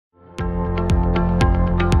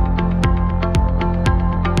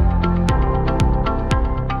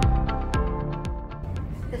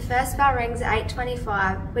first bell rings at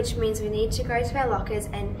 8:25, which means we need to go to our lockers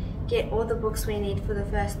and get all the books we need for the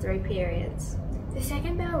first 3 periods. The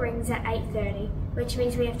second bell rings at 8:30, which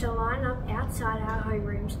means we have to line up outside our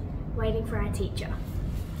homerooms waiting for our teacher.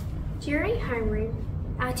 During homeroom,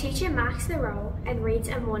 our teacher marks the roll and reads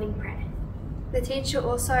a morning prayer. The teacher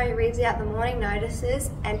also reads out the morning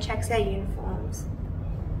notices and checks our uniforms.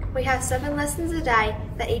 We have 7 lessons a day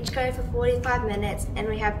that each go for 45 minutes, and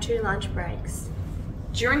we have 2 lunch breaks.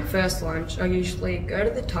 During first lunch, I usually go to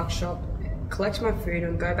the tuck shop, collect my food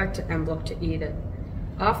and go back to M Block to eat it.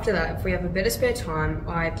 After that, if we have a bit of spare time,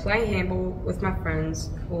 I play handball with my friends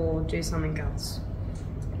or do something else.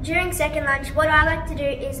 During second lunch, what I like to do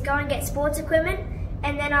is go and get sports equipment,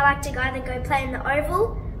 and then I like to either go play in the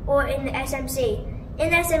oval or in the SMC. In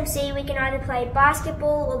the SMC, we can either play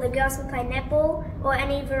basketball or the girls can play netball or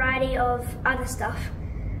any variety of other stuff.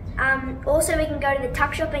 Also, we can go to the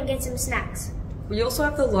tuck shop and get some snacks. We also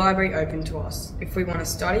have the library open to us if we want to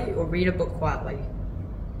study or read a book quietly.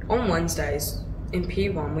 On Wednesdays, in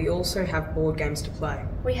P1, we also have board games to play.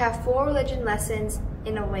 We have 4 religion lessons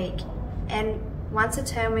in a week, and once a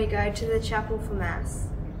term we go to the chapel for Mass.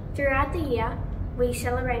 Throughout the year, we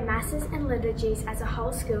celebrate Masses and liturgies as a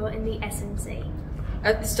whole school in the SMC.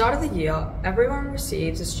 At the start of the year, everyone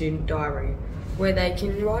receives a student diary where they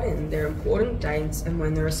can write in their important dates and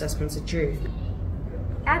when their assessments are due.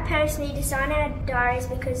 Our parents need to sign our diaries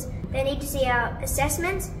because they need to see our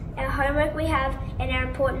assessments, our homework we have, and our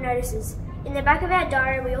important notices. In the back of our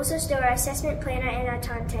diary, we also store our assessment planner and our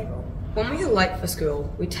timetable. When we are late for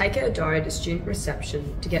school, we take our diary to student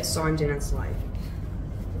reception to get signed in as late.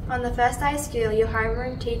 On the first day of school, your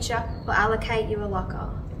homeroom teacher will allocate you a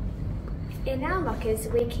locker. In our lockers,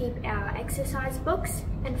 we keep our exercise books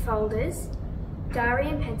and folders, diary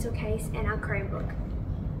and pencil case, and our Chromebook.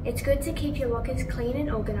 It's good to keep your lockers clean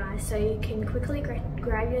and organised so you can quickly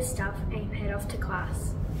grab your stuff and head off to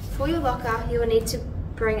class. For your locker, you will need to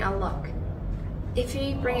bring a lock. If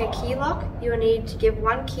you bring a key lock, you will need to give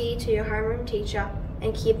 1 key to your homeroom teacher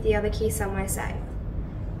and keep the other key somewhere safe.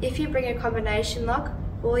 If you bring a combination lock,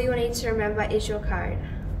 all you will need to remember is your code.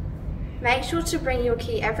 Make sure to bring your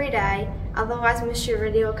key every day, otherwise Miss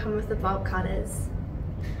Shirley will come with the bolt cutters.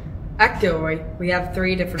 At Gilroy, we have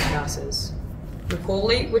 3 different houses.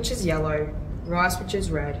 Macaulay, which is yellow, Rice, which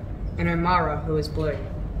is red, and O'Mara, who is blue.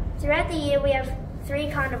 Throughout the year, we have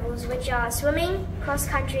 3 carnivals, which are swimming,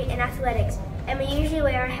 cross-country, and athletics, and we usually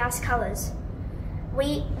wear our house colours.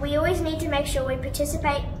 We always need to make sure we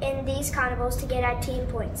participate in these carnivals to get our team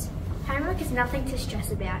points. Homework is nothing to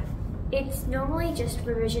stress about. It's normally just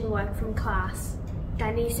revision work from class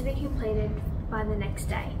that needs to be completed by the next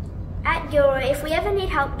day. At Gilroy, if we ever need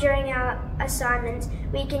help during our assignments,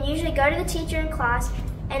 we can usually go to the teacher in class,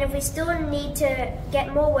 and if we still need to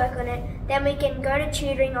get more work on it, then we can go to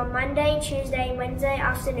tutoring on Monday, Tuesday, and Wednesday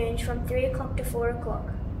afternoons from 3 o'clock to 4 o'clock.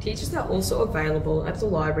 Teachers are also available at the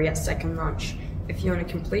library at second lunch if you want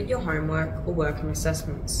to complete your homework or work on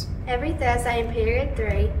assessments. Every Thursday in period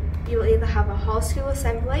 3, you will either have a whole school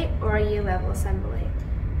assembly or a year level assembly.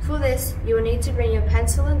 For this, you will need to bring your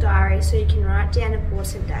pencil and diary so you can write down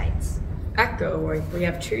important dates. At Gilroy, we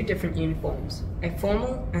have 2 different uniforms, a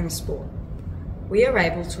formal and a sport. We are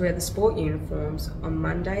able to wear the sport uniforms on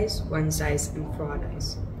Mondays, Wednesdays and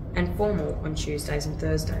Fridays, and formal on Tuesdays and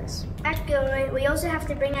Thursdays. At Gilroy, we also have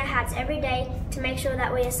to bring our hats every day to make sure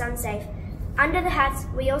that we are sun safe. Under the hats,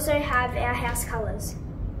 we also have our house colours.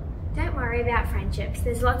 Don't worry about friendships.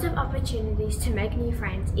 There's lots of opportunities to make new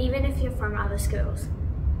friends, even if you're from other schools.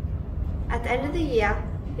 At the end of the year,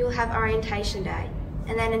 you will have orientation day,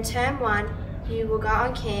 and then in term 1, you will go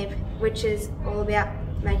on camp, which is all about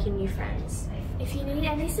making new friends. If you need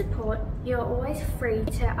any support, you're always free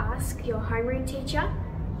to ask your homeroom teacher,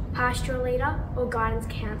 pastoral leader, or guidance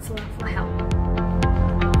counsellor for help.